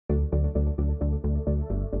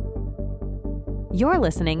You're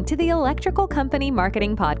listening to the Electrical Company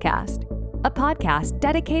Marketing Podcast, a podcast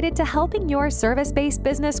dedicated to helping your service-based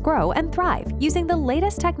business grow and thrive using the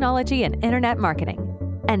latest technology in internet marketing.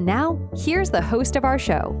 And now, here's the host of our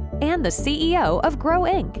show and the CEO of Grow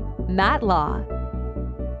Inc., Matt Law.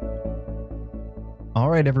 All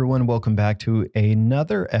right, everyone, welcome back to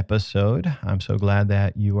another episode. I'm so glad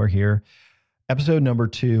that you are here. Episode number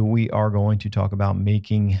 2, we are going to talk about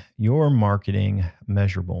making your marketing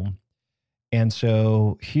measurable. And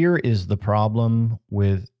so here is the problem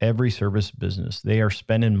with every service business. They are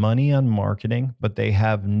spending money on marketing, but they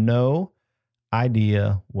have no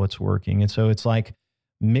idea what's working. And so it's like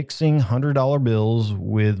mixing $100 bills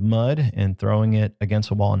with mud and throwing it against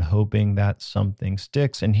a wall and hoping that something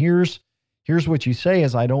sticks. And here's what you say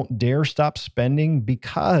is, I don't dare stop spending,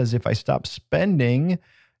 because if I stop spending,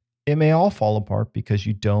 it may all fall apart because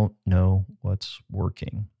you don't know what's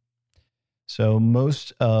working. So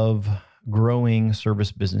most of growing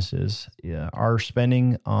service businesses are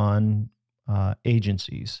spending on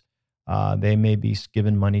agencies. They may be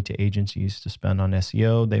given money to agencies to spend on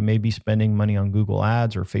SEO. They may be spending money on Google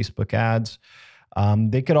ads or Facebook ads.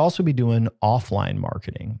 They could also be doing offline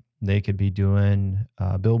marketing. They could be doing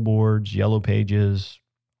billboards, yellow pages,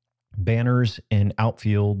 banners in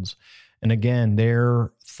outfields. And again,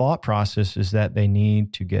 their thought process is that they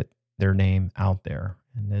need to get their name out there.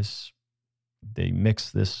 And they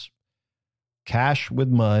mix this cash with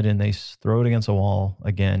mud and they throw it against a wall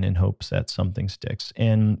again in hopes that something sticks.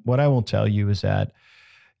 And what I will tell you is that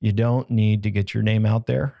you don't need to get your name out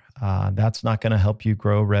there. That's not going to help you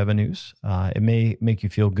grow revenues. It may make you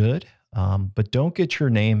feel good, but don't get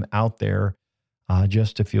your name out there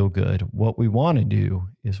just to feel good. What we want to do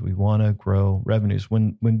is we want to grow revenues.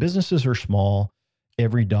 When businesses are small,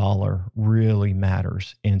 every dollar really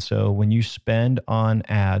matters. And so when you spend on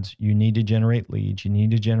ads, you need to generate leads, you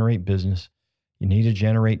need to generate business, you need to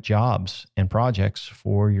generate jobs and projects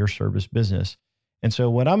for your service business. And so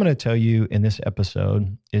what I'm going to tell you in this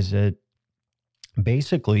episode is that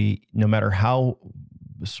basically, no matter how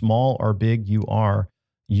small or big you are,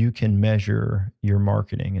 you can measure your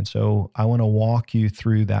marketing. And so I want to walk you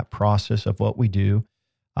through that process of what we do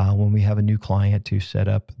when we have a new client to set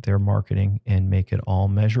up their marketing and make it all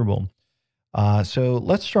measurable. So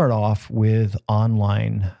let's start off with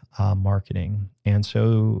online marketing. And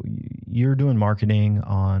so you're doing marketing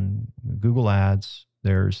on Google ads,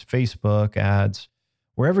 there's Facebook ads,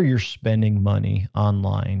 wherever you're spending money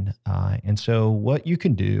online. And so what you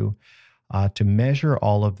can do to measure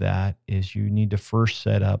all of that is you need to first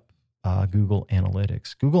set up Google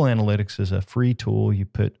Analytics. Google Analytics is a free tool. You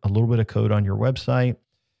put a little bit of code on your website.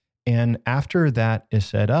 And after that is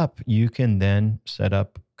set up, you can then set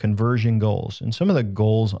up conversion goals. And some of the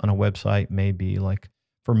goals on a website may be like,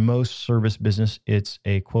 for most service business, it's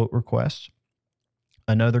a quote request.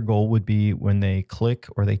 Another goal would be when they click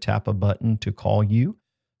or they tap a button to call you.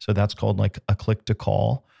 So that's called like a click to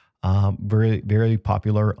call. Very, very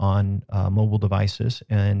popular on mobile devices.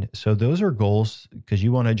 And so those are goals because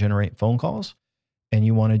you want to generate phone calls and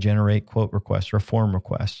you want to generate quote requests or form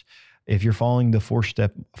requests. If you're following the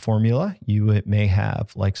 4-step formula, you may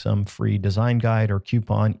have like some free design guide or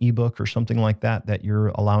coupon ebook or something like that you're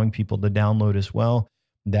allowing people to download as well.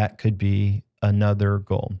 That could be another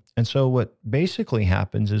goal. And so what basically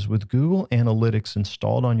happens is with Google Analytics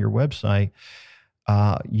installed on your website,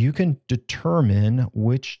 you can determine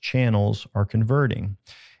which channels are converting.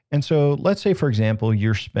 And so let's say, for example,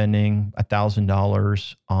 you're spending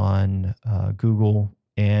 $1,000 on Google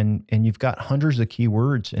and you've got hundreds of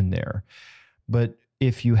keywords in there. But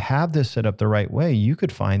if you have this set up the right way, you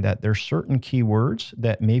could find that there's certain keywords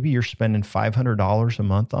that maybe you're spending $500 a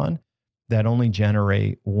month on that only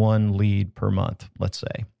generate one lead per month, let's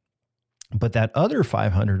say. But that other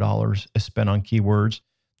 $500 is spent on keywords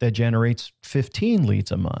that generates 15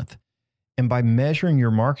 leads a month. And by measuring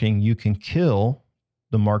your marketing, you can kill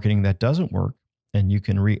the marketing that doesn't work and you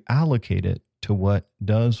can reallocate it to what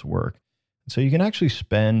does work. So you can actually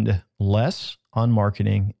spend less on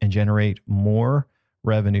marketing and generate more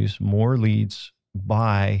revenues, more leads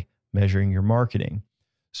by measuring your marketing.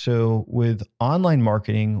 So with online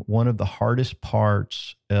marketing, one of the hardest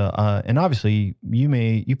parts, and obviously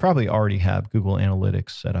you probably already have Google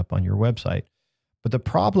Analytics set up on your website, but the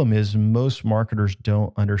problem is most marketers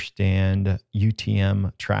don't understand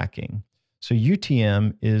UTM tracking. So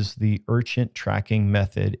UTM is the urgent tracking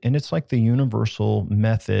method, and it's like the universal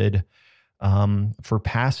method for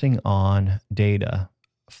passing on data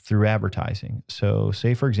through advertising. So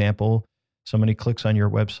say, for example, somebody clicks on your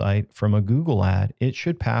website from a Google ad, it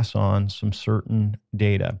should pass on some certain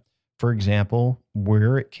data. For example,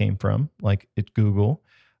 where it came from, like at Google,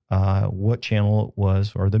 what channel it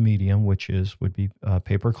was, or the medium, which would be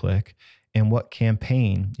pay-per-click, and what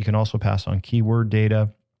campaign. You can also pass on keyword data,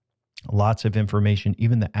 lots of information,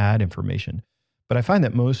 even the ad information. But I find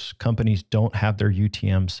that most companies don't have their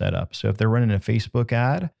UTM set up. So if they're running a Facebook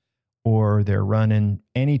ad or they're running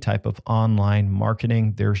any type of online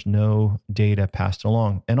marketing, there's no data passed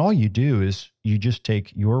along. And all you do is you just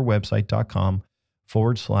take your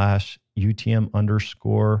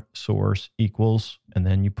website.com/UTM_source equals, and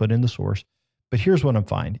then you put in the source. But here's what I'm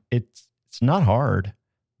finding. It's not hard,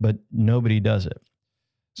 but nobody does it.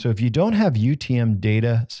 So if you don't have UTM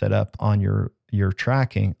data set up on your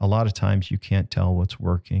tracking, a lot of times you can't tell what's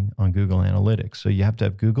working on Google Analytics. So you have to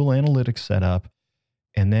have Google Analytics set up.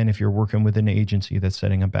 And then if you're working with an agency that's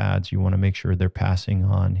setting up ads, you want to make sure they're passing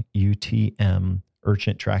on UTM,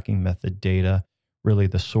 Urgent Tracking Method data, really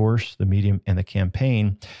the source, the medium, and the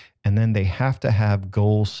campaign. And then they have to have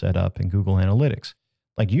goals set up in Google Analytics.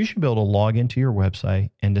 Like, you should be able to log into your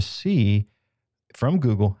website and to see from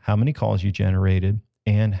Google how many calls you generated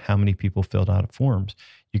and how many people filled out forms.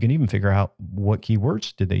 You can even figure out what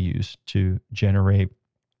keywords did they use to generate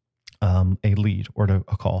a lead or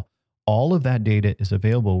a call. All of that data is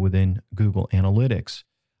available within Google Analytics.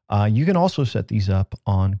 You can also set these up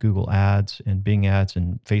on Google Ads and Bing Ads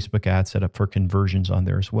and Facebook Ads, set up for conversions on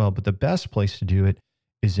there as well. But the best place to do it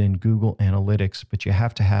is in Google Analytics, but you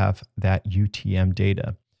have to have that UTM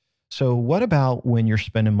data. So what about when you're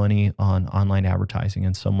spending money on online advertising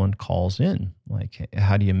and someone calls in? Like,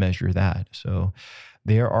 how do you measure that? So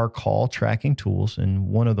there are call tracking tools, and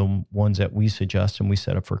one of the ones that we suggest and we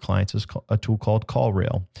set up for clients is a tool called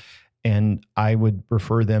CallRail. And I would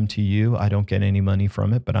refer them to you. I don't get any money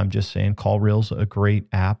from it, but I'm just saying CallRail's a great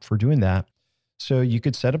app for doing that. So you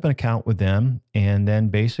could set up an account with them, and then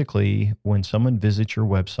basically when someone visits your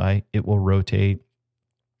website, it will rotate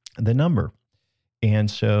the number. And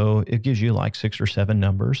so it gives you like 6 or 7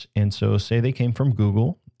 numbers. And so say they came from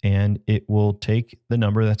Google, and it will take the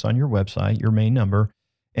number that's on your website, your main number,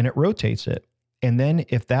 and it rotates it. And then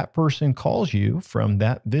if that person calls you from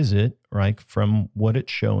that visit, right, from what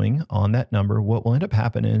it's showing on that number, what will end up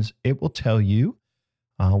happening is it will tell you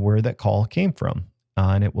where that call came from.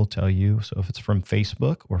 And it will tell you, so if it's from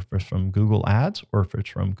Facebook, or if it's from Google Ads, or if it's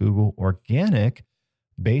from Google Organic,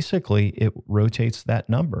 basically it rotates that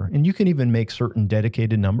number. And you can even make certain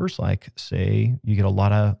dedicated numbers, like say you get a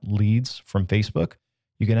lot of leads from Facebook,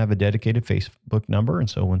 you can have a dedicated Facebook number. And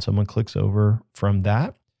so when someone clicks over from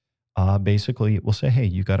that, basically it will say, hey,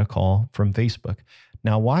 you got a call from Facebook.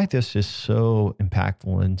 Now, why this is so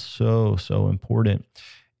impactful and so important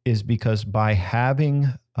is because by having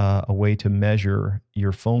a way to measure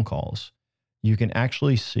your phone calls, you can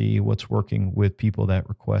actually see what's working with people that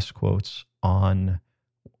request quotes on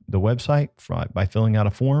the website by filling out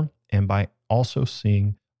a form, and by also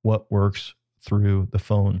seeing what works through the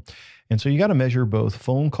phone. And so you got to measure both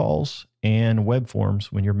phone calls and web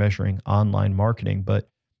forms when you're measuring online marketing. But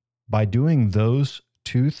by doing those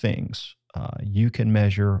two things, you can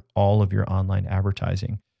measure all of your online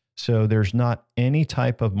advertising. So there's not any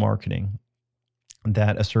type of marketing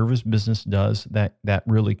that a service business does that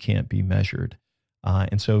really can't be measured.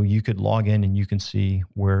 And so you could log in and you can see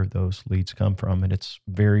where those leads come from. And it's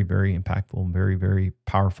very, very impactful, very, very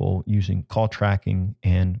powerful using call tracking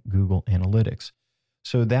and Google Analytics.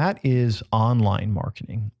 So that is online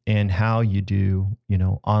marketing and how you do,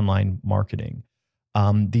 online marketing.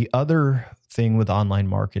 The other thing with online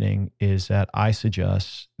marketing is that I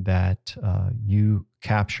suggest that you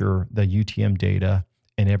capture the UTM data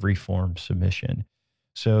in every form submission.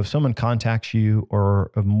 So if someone contacts you,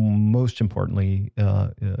 or most importantly,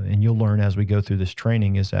 and you'll learn as we go through this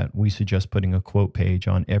training, is that we suggest putting a quote page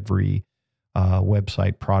on every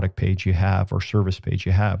website product page you have or service page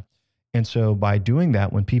you have. And so by doing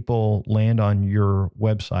that, when people land on your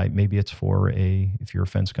website, maybe it's if you're a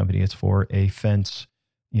fence company, it's for a fence,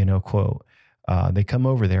 quote. They come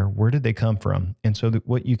over there. Where did they come from? And so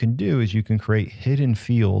what you can do is you can create hidden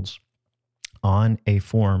fields on a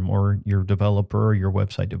form, or your developer or your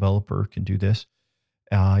website developer can do this.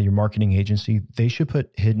 Your marketing agency, they should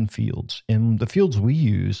put hidden fields. And the fields we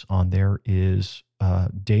use on there is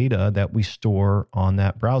data that we store on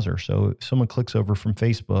that browser. So if someone clicks over from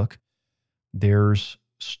Facebook, there's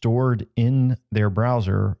stored in their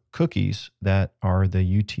browser cookies that are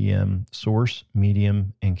the UTM source,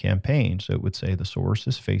 medium, and campaign. So it would say the source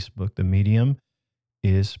is Facebook, the medium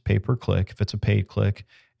is pay-per-click, if it's a paid click,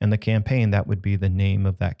 and the campaign, that would be the name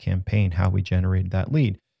of that campaign, how we generated that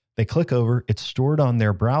lead. They click over, it's stored on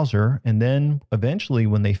their browser, and then eventually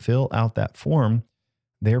when they fill out that form,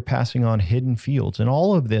 they're passing on hidden fields. And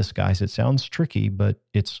all of this, guys, it sounds tricky, but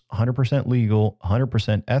it's 100% legal,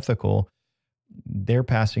 100% ethical. They're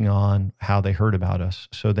passing on how they heard about us.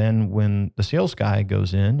 So then when the sales guy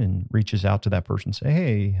goes in and reaches out to that person, say,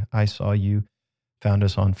 hey, I saw you found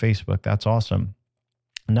us on Facebook. That's awesome.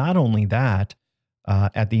 Not only that,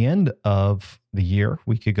 at the end of the year,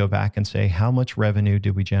 we could go back and say, how much revenue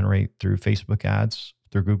did we generate through Facebook ads,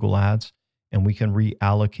 through Google ads? And we can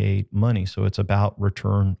reallocate money. So it's about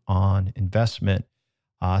return on investment.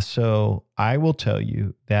 So I will tell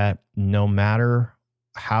you that no matter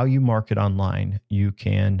how you market online, you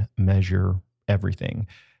can measure everything.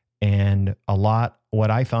 And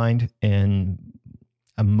what I find in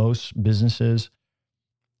most businesses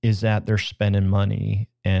is that they're spending money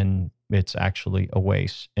and it's actually a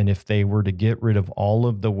waste. And if they were to get rid of all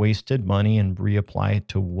of the wasted money and reapply it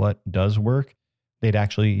to what does work, they'd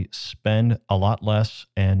actually spend a lot less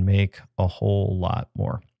and make a whole lot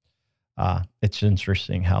more. It's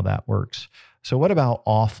interesting how that works. So what about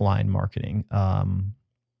offline marketing?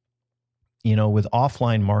 With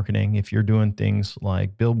offline marketing, if you're doing things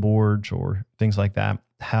like billboards or things like that,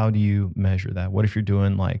 how do you measure that? What if you're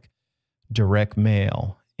doing like direct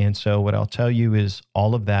mail? And so what I'll tell you is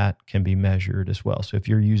all of that can be measured as well. So if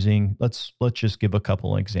you're using, let's just give a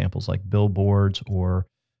couple of examples like billboards or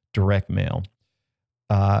direct mail.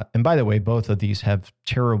 And by the way, both of these have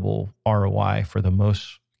terrible ROI for the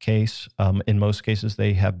most case. In most cases,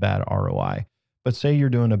 they have bad ROI. But say you're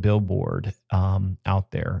doing a billboard out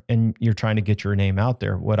there and you're trying to get your name out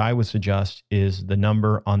there. What I would suggest is the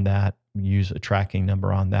number on that, use a tracking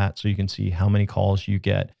number on that so you can see how many calls you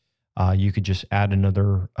get. You could just add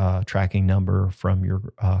another tracking number from your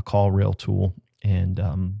call rail tool and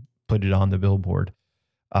put it on the billboard.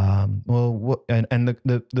 The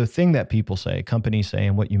thing that people say, companies say,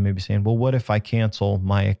 and what you may be saying, well, what if I cancel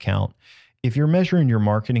my account? If you're measuring your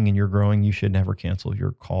marketing and you're growing, you should never cancel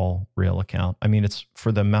your call rail account. I mean, it's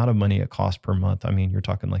for the amount of money it costs per month. I mean, you're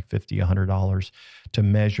talking like $50, $100 to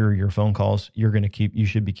measure your phone calls. You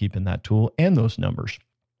should be keeping that tool and those numbers.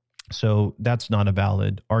 So that's not a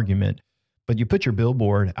valid argument, but you put your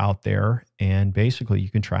billboard out there and basically you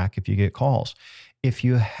can track if you get calls.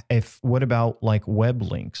 What about like web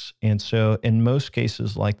links? And so in most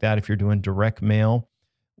cases like that, if you're doing direct mail,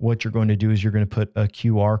 what you're going to do is you're going to put a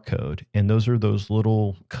QR code, and those are those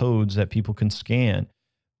little codes that people can scan.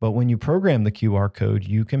 But when you program the QR code,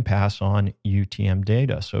 you can pass on UTM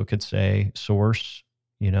data. So it could say source,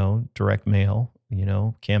 direct mail,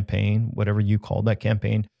 campaign, whatever you call that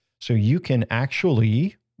campaign. So you can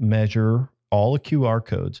actually measure all the QR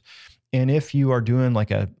codes. And if you are doing like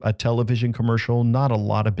a television commercial, not a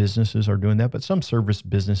lot of businesses are doing that, but some service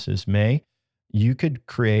businesses may, you could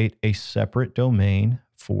create a separate domain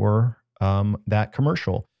for that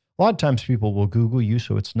commercial. A lot of times people will Google you,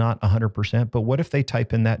 so it's not 100%, but what if they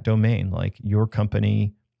type in that domain, like your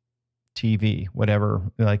company TV, whatever,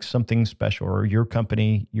 like something special, or your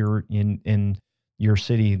company, you're in your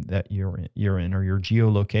city that you're in, or your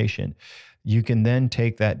geolocation. You can then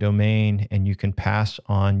take that domain and you can pass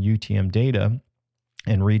on UTM data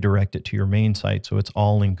and redirect it to your main site. So it's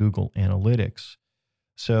all in Google Analytics.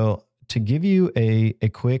 So to give you a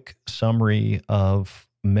quick summary of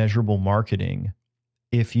measurable marketing,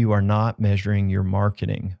 if you are not measuring your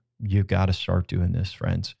marketing, you've got to start doing this,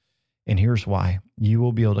 friends. And here's why. You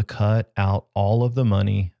will be able to cut out all of the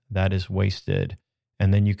money that is wasted,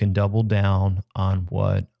 and then you can double down on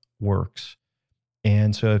what works.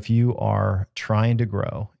 And so if you are trying to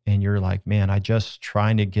grow and you're like, man, I just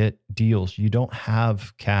trying to get deals, you don't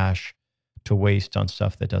have cash to waste on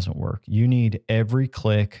stuff that doesn't work. You need every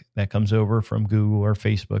click that comes over from Google or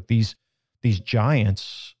Facebook, these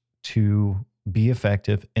giants, to be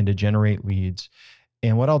effective and to generate leads.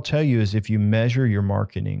 And what I'll tell you is if you measure your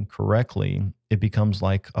marketing correctly, it becomes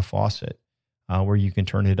like a faucet where you can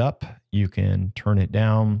turn it up, you can turn it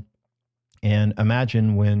down. And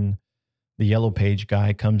imagine when the yellow page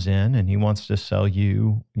guy comes in and he wants to sell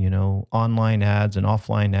you, online ads and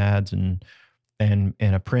offline ads and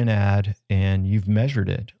a print ad, and you've measured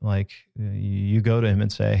it. Like you go to him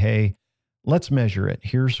and say, hey, let's measure it.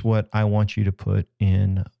 Here's what I want you to put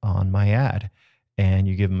in on my ad. And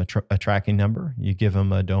you give him a tracking number, you give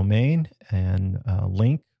him a domain and a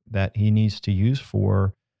link that he needs to use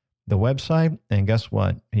for the website. And guess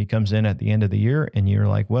what? He comes in at the end of the year and you're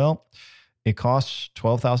like, well, it costs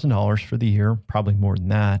 $12,000 for the year, probably more than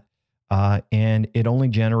that. And it only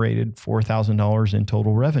generated $4,000 in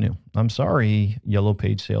total revenue. I'm sorry, Yellow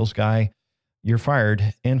Page sales guy, you're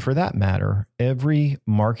fired. And for that matter, every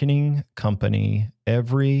marketing company,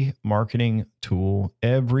 every marketing tool,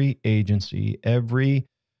 every agency, every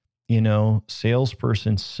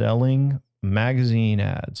salesperson selling magazine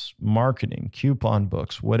ads, marketing, coupon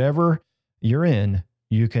books, whatever you're in,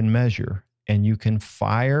 you can measure and you can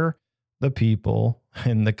fire the people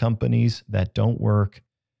in the companies that don't work,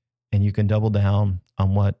 and you can double down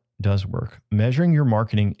on what does work. Measuring your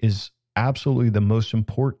marketing is absolutely the most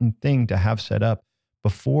important thing to have set up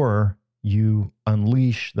before you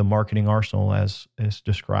unleash the marketing arsenal as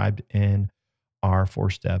described in our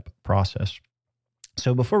 4-step process.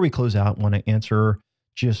 So before we close out, I want to answer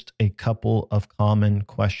just a couple of common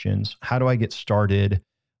questions. How do I get started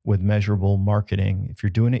with measurable marketing? If you're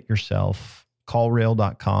doing it yourself,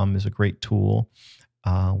 callrail.com is a great tool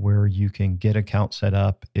where you can get account set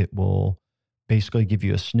up. It will basically give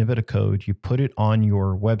you a snippet of code. You put it on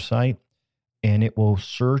your website, and it will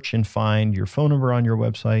search and find your phone number on your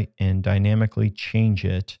website and dynamically change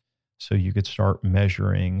it so you could start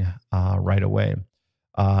measuring right away.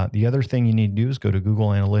 The other thing you need to do is go to Google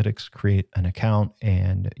Analytics, create an account,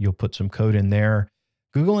 and you'll put some code in there.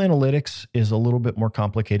 Google Analytics is a little bit more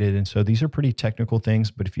complicated, and so these are pretty technical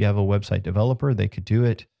things, but if you have a website developer, they could do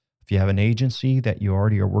it. If you have an agency that you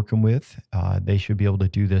already are working with, they should be able to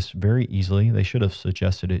do this very easily. They should have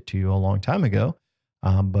suggested it to you a long time ago,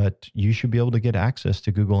 but you should be able to get access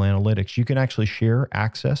to Google Analytics. You can actually share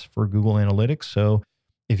access for Google Analytics. So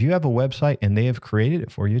if you have a website and they have created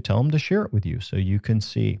it for you, tell them to share it with you so you can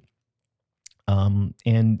see. And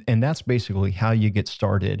that's basically how you get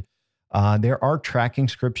started. There are tracking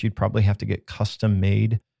scripts you'd probably have to get custom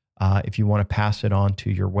made if you want to pass it on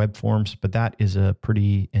to your web forms, but that is a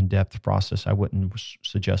pretty in-depth process. I wouldn't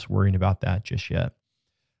suggest worrying about that just yet.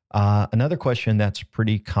 Another question that's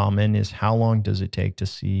pretty common is, how long does it take to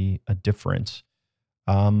see a difference?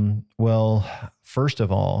 Well, first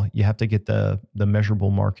of all, you have to get the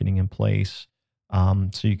measurable marketing in place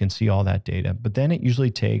so you can see all that data. But then it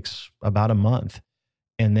usually takes about a month.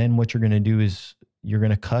 And then what you're going to do is you're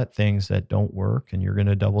going to cut things that don't work, and you're going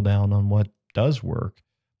to double down on what does work.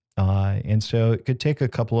 And so it could take a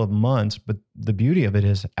couple of months, but the beauty of it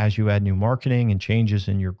is, as you add new marketing and changes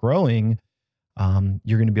and you're growing,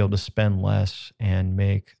 you're going to be able to spend less and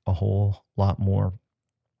make a whole lot more.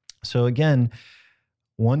 So again,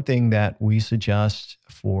 one thing that we suggest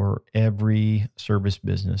for every service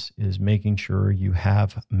business is making sure you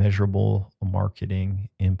have measurable marketing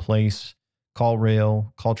in place.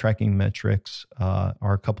 CallRail, call tracking metrics are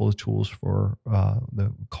a couple of tools for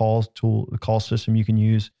the call system you can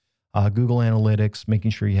use. Google Analytics,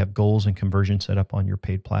 making sure you have goals and conversion set up on your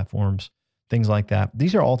paid platforms, things like that.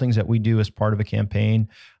 These are all things that we do as part of a campaign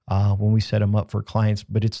when we set them up for clients,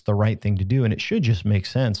 but it's the right thing to do. And it should just make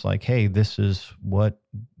sense. Like, hey, this is what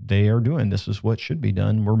they are doing. This is what should be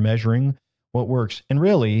done. We're measuring what works. And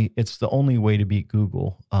really, it's the only way to beat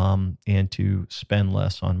Google and to spend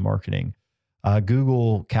less on marketing.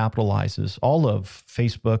 Google capitalizes, all of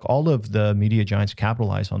Facebook, all of the media giants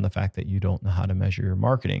capitalize on the fact that you don't know how to measure your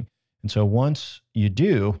marketing. And so once you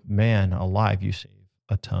do, man alive, you save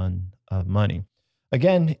a ton of money.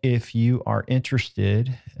 Again, if you are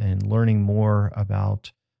interested in learning more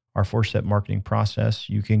about our 4-step marketing process,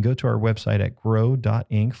 you can go to our website at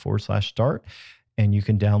grow.inc/start, and you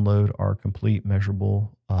can download our complete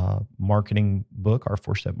measurable marketing book, our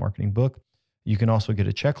 4-step marketing book. You can also get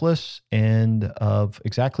a checklist and of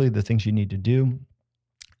exactly the things you need to do.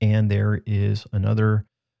 And there is another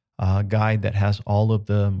guide that has all of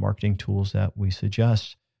the marketing tools that we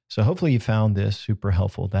suggest. So hopefully you found this super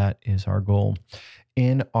helpful. That is our goal.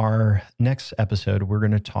 In our next episode, we're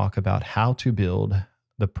going to talk about how to build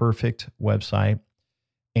the perfect website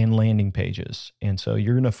and landing pages. And so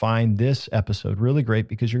you're going to find this episode really great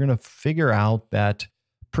because you're going to figure out that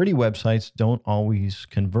pretty websites don't always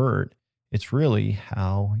convert. It's really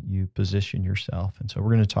how you position yourself. And so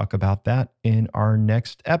we're going to talk about that in our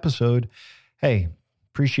next episode. Hey,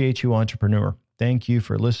 appreciate you, entrepreneur. Thank you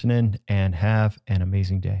for listening, and have an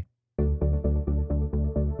amazing day.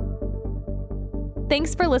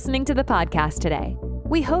 Thanks for listening to the podcast today.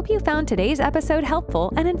 We hope you found today's episode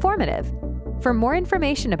helpful and informative. For more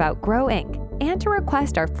information about Grow Inc. and to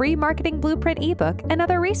request our free marketing blueprint ebook and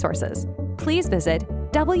other resources, please visit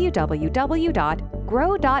www.grow.inc.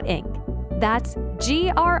 That's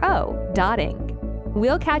GRO.inc.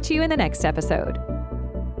 We'll catch you in the next episode.